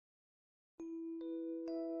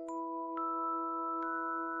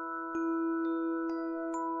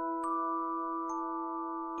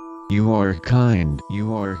You are kind.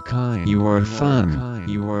 You are kind. You are fun.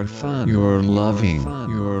 You are fun. You are loving.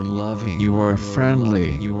 You are loving. You are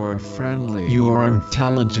friendly. You are friendly. You are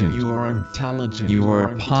intelligent. You are intelligent. You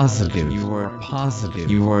are positive. You are positive.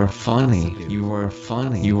 You are funny. You are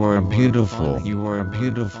funny. You are beautiful. You are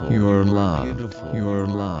beautiful. You are loved. You are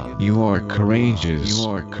loved. You are courageous. You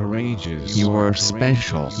are courageous. You are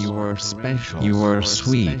special. You are special. You are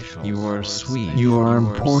sweet. You are sweet. You are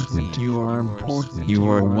important. You are important. You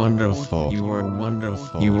are wonderful. You are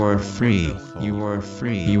wonderful. You are free. You are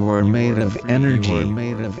free. You are made of energy. You are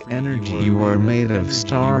made of energy. You are made of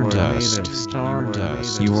stardust.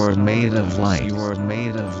 Stardust. You are made of light. You are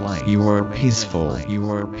made of light. You are peaceful.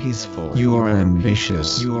 You are peaceful. You are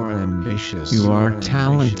ambitious. You are ambitious. You are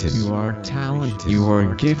talented. You are talented. You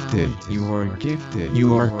are gifted. You are gifted.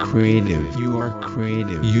 You are creative. You are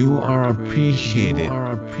creative. You are appreciated. You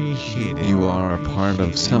are appreciated. You are a part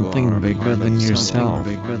of something bigger than yourself.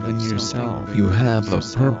 You have a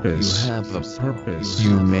purpose. You have a purpose.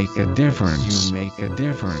 You make a difference. You make a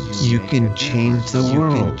difference. You can change the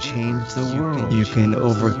world. Change the world. You can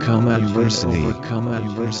overcome adversity.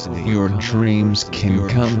 Your dreams can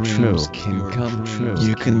come true.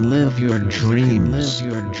 You can live your dreams.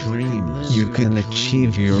 You can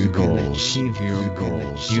achieve your goals.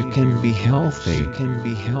 You can be healthy.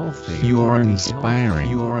 You are inspiring.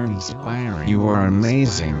 You are inspiring. You are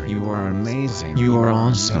amazing. You are amazing. You are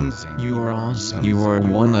awesome. You are awesome. You are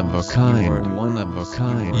one of a kind. You are one of a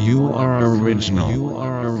kind. You are original. You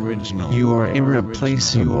are original. You are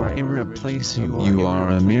irreplaceable. You are irreplaceable. You are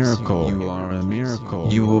a miracle. You are a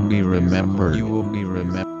miracle. You will be remembered. You will be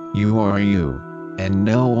remembered. You are you, and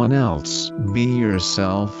no one else. Be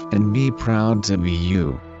yourself and be proud to be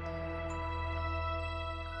you.